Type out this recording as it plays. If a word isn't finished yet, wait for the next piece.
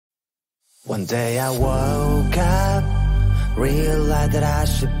One day I woke up, realized that I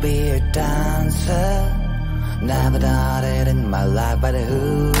should be a dancer. Never done it in my life, but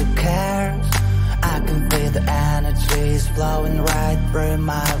who cares? I can feel the energies flowing right through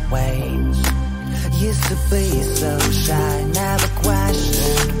my veins. Used to be so shy, never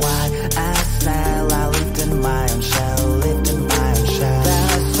questioned why. As now I lived in my own shell, lived in my own shell. Then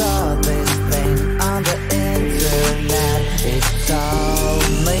I saw this thing on the internet. It told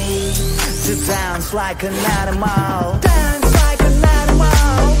me to dance like an animal. Dance like an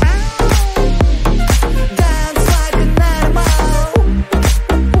animal. Dance like an animal.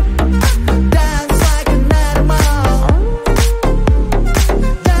 Dance like an animal.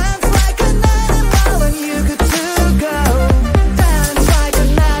 Dance like an animal when you get to go. Dance like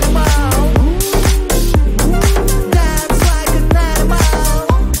an animal. Dance like an animal.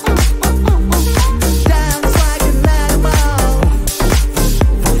 Dance like an animal.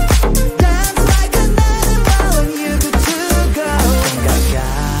 Dance like an animal when you get to go. I think I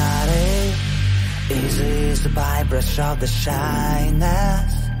got it. Easy as the brush of the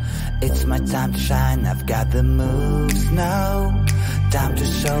shyness. It's my time to shine, I've got the moves now. Time to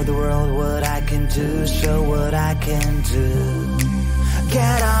show the world what I can do, show what I can do.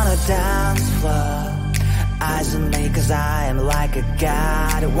 Get on a dance floor, eyes on me cause I am like a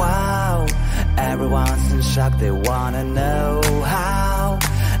god, wow. Everyone's in shock, they wanna know how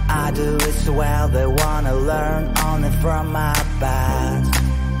I do it so well, they wanna learn only from my past.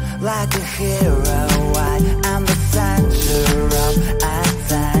 Like a hero, I am the center of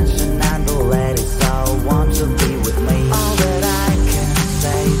attention, and the ladies all want to be with me. All that I can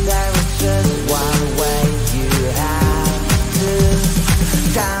say, there is just one way. You have to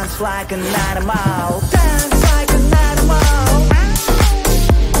dance like an animal. Dance like an animal.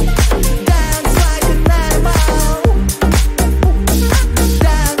 Dance like an animal.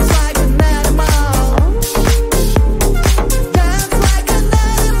 Dance like an animal. Dance like an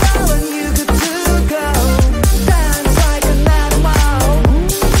animal when you get to go. Dance like an animal.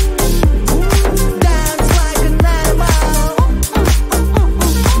 Dance like an animal.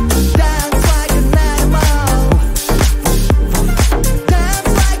 Dance like an animal.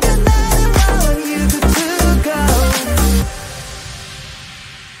 Dance like an animal when you get to go.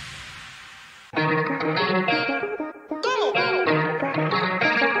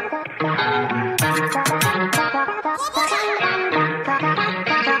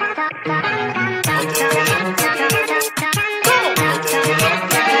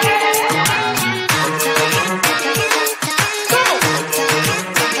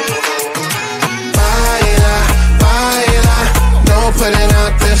 Baila, baila, no putting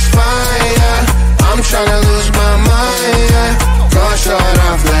out this fire. I'm tryna lose my mind, yeah. Go short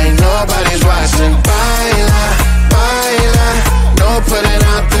off like nobody's watching. Baila, baila, no putting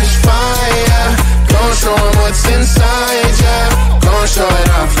out this fire. Go show 'em what's inside, yeah. Go show it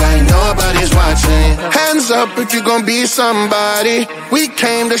off like nobody's watching. Hands up if you gon' be somebody. We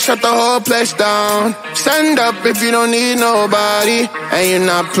came to shut the whole place down. Stand up if you don't need nobody, and you're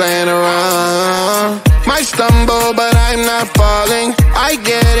not playing around. Might stumble, but I'm not falling. I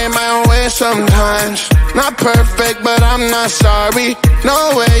get in my own way sometimes. Not perfect, but I'm not sorry. No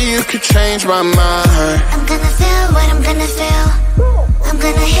way you could change my mind. I'm gonna feel what I'm gonna feel. I'm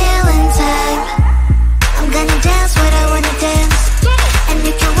gonna heal in time. I'm gonna dance what I wanna dance. And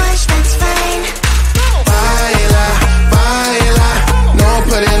you can watch, that's fine. Baila, baila, no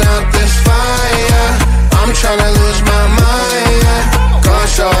putting out this fire. I'm tryna lose my mind, yeah. Go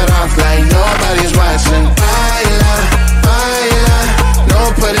show it off like nobody's watching. Baila, baila, no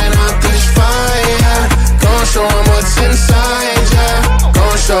putting out this fire. Go show 'em what's inside, yeah. Go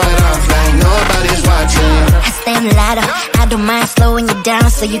show it off like nobody's watching. I stay on the ladder, I don't mind slowing you down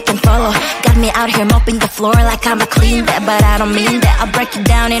so you can follow. Got me out here mopping the floor like I'm a clean that, but I don't mean that. I'll break you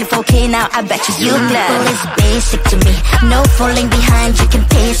down in 4K now, I bet you glad. It's basic to me, no falling behind, you can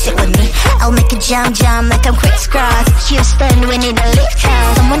pace it with me. I'll make a jump like I'm crisscross. Houston, we need a lift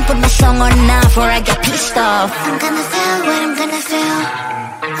house. Someone put my song on now before I get pissed off. I'm gonna feel what I'm gonna feel.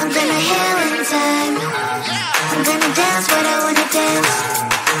 I'm gonna heal in time. I'm gonna dance what I wanna dance.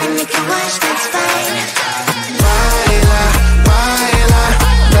 And you can watch, that's fine. Baila, baila,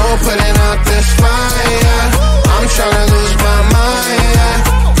 no putting out this fire. I'm tryna lose my mind, yeah.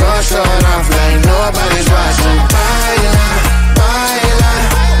 Go show it off like nobody's watching. Baila, baila,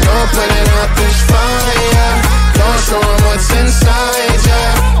 no putting out this fire. Go show 'em what's inside,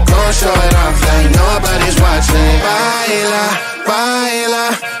 yeah. Go show it off like nobody's watching. Baila, baila,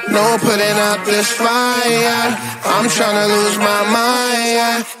 no putting out this fire. I'm tryna lose my mind,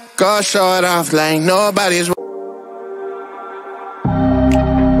 yeah. Go show it off like nobody's watching.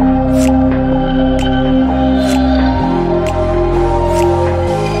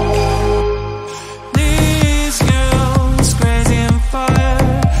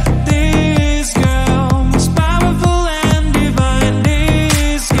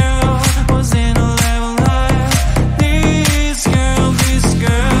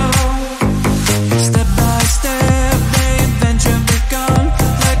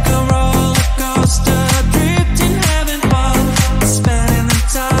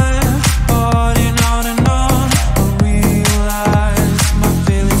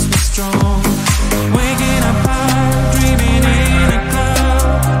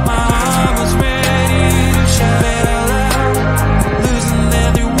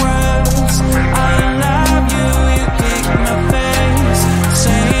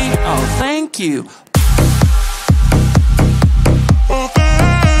 you.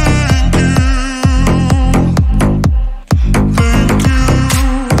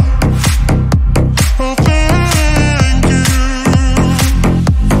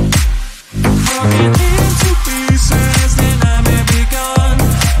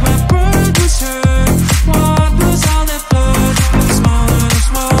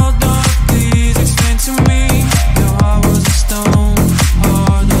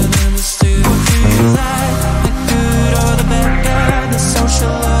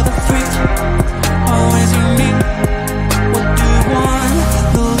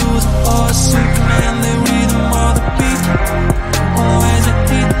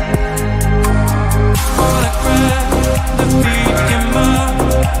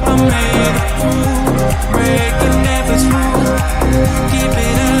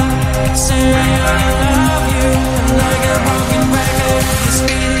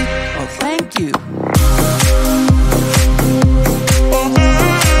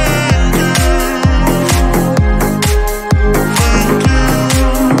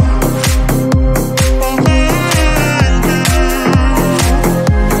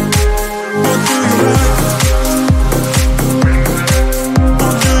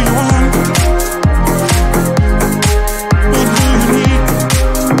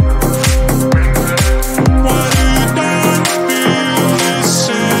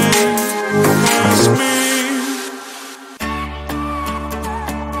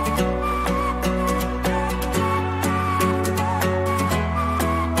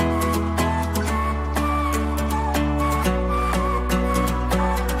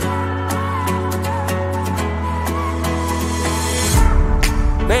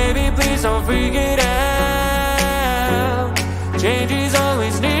 Baby, please don't freak it out. Changes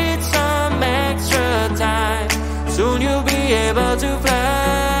always need some extra time. Soon you'll be able to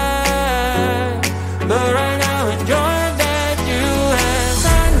fly. But right now enjoy that you have.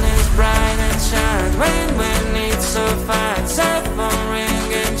 Sun is bright and shine. Rain when it's so fine. Cell phone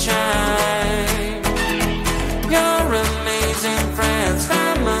ring and chime. Your amazing friends,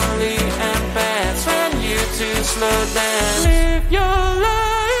 family and pets. When you two slow down, live your life.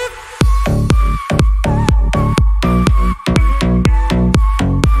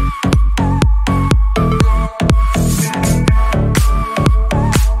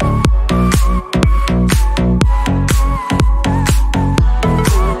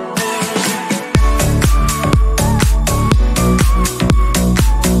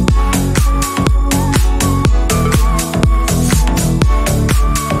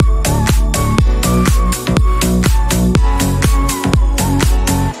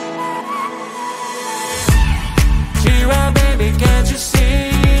 Can't you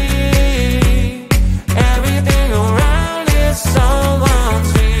see? Everything around is so on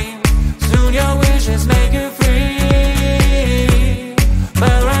screen. Soon your wishes make you free.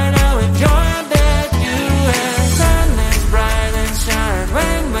 But right now enjoy that you have. Sun is bright and shine.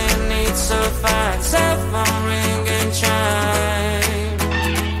 Rain when it's so fine. Cell phone ring and chime.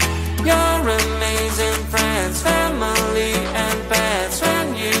 Your amazing friends, family and pets.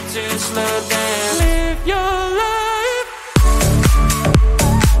 When you two slow down, live your life.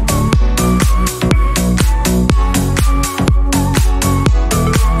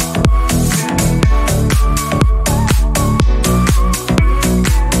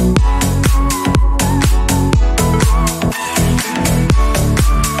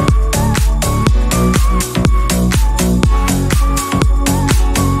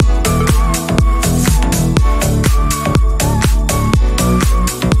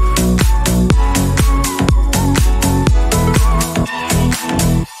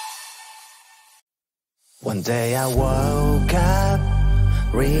 One day I woke up,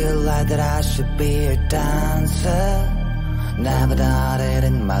 realized that I should be a dancer. Never done it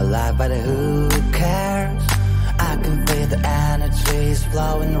in my life, but who cares? I can feel the energies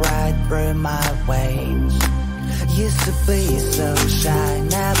flowing right through my veins. Used to be so shy,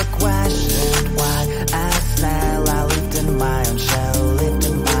 never questioned why. As now I lived in my own shell, lived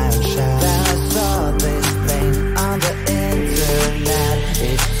in my own shell. Then I saw this thing on the internet.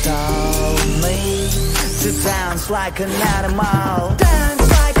 It told me to dance like an animal. Dance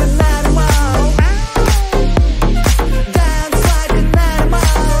like an animal. Dance like an animal.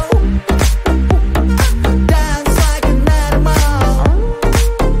 Dance like an animal.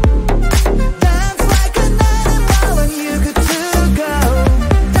 Dance like an animal and you good to go.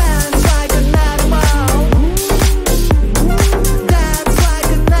 Dance like an animal. Dance like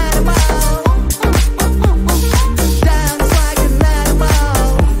an animal. Dance like an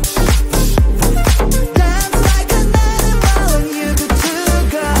animal. Dance like an animal and you good to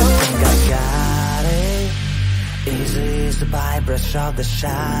of the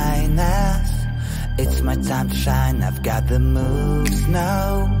shyness. It's my time to shine, I've got the moves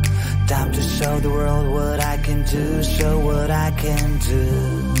now. Time to show the world what I can do, show what I can do.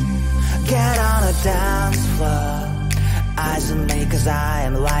 Get on a dance floor, eyes on me cause I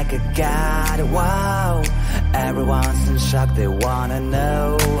am like a god, wow. Everyone's in shock, they wanna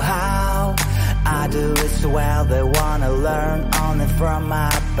know how I do it so well, they wanna learn only from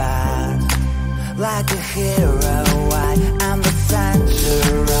my past. Like a hero, I am the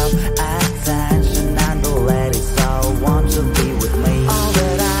center of attention, and the ladies all want to be with me. All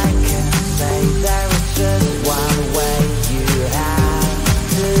that I can say, there is just one way. You have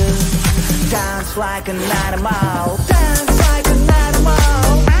to dance like an animal. Dance like an animal.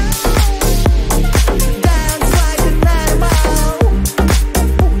 Dance like an animal.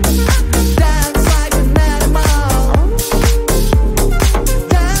 Dance like an animal.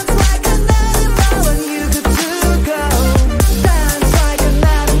 Dance like an animal, and you good to go. Dance like an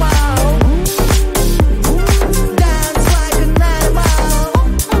animal. Dance like an animal.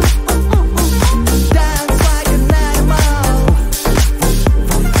 Dance like an animal.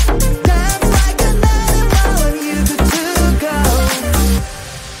 Dance like an animal, and you good to go.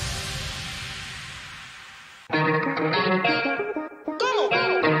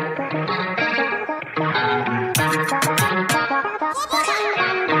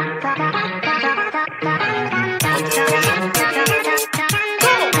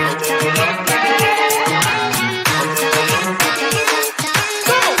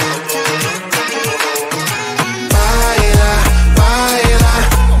 Baila, baila,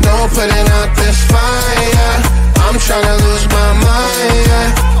 no putting out this fire. I'm tryna lose my mind, yeah.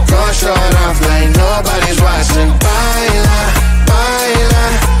 Go short off like nobody's watching. Baila, baila,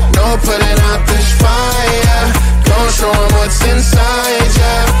 no putting out this fire. Don't show 'em what's inside,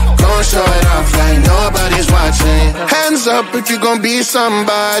 yeah. Go show it off like nobody's watching. Hands up if you gon' be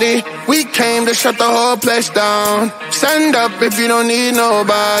somebody. We came to shut the whole place down. Stand up if you don't need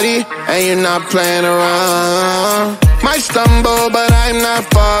nobody, and you're not playing around. Might stumble, but I'm not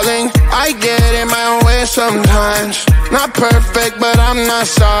falling. I get in my own way sometimes. Not perfect, but I'm not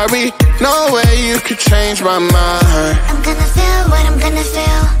sorry. No way you could change my mind. I'm gonna feel what I'm gonna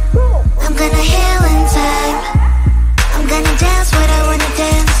feel. I'm gonna heal in time. I'm gonna dance what I wanna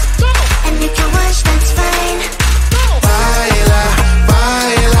dance, and you can watch, that's fine. Baila,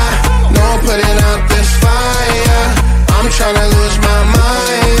 baila, no putting out this fire. I'm tryna lose my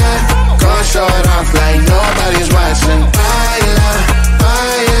mind, yeah. Go show it off like nobody's watching. Baila,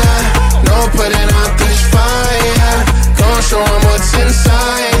 baila, no putting out this fire. Go show 'em what's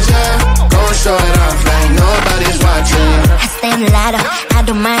inside, yeah. Go show it off like nobody's watching. I stand louder, I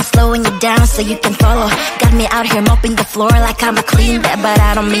don't mind slowing you down so you can follow. Got me out here mopping the floor like I'm a clean that, but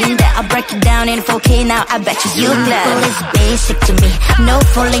I don't mean that. I'll break it down in 4K now, I bet you glad. Well, it's basic to me, no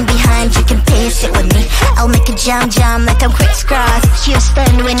falling behind, you can pace it with me. I'll make a jam like I'm crisscross.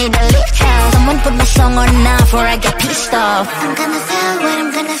 Houston, we need a lift house. Someone put my song on now before I get pissed off. I'm gonna feel what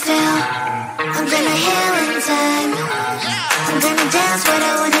I'm gonna feel. I'm gonna heal in time. I'm gonna dance what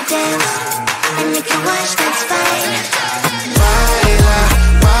I wanna dance, and you can watch, that's fine. Baila,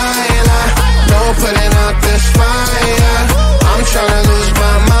 baila, no putting out this fire. I'm tryna lose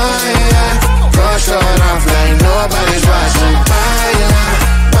my mind, yeah. Go show it off like nobody's watching. Baila,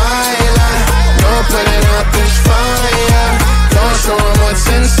 baila, no putting out this fire. Don't show 'em what's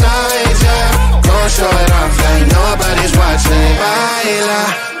inside, yeah. Go show it off like nobody's watching. Baila,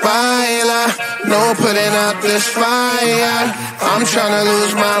 baila, no putting out this fire. I'm tryna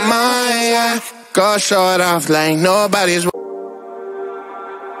lose my mind, yeah. Go show it off like nobody's watching.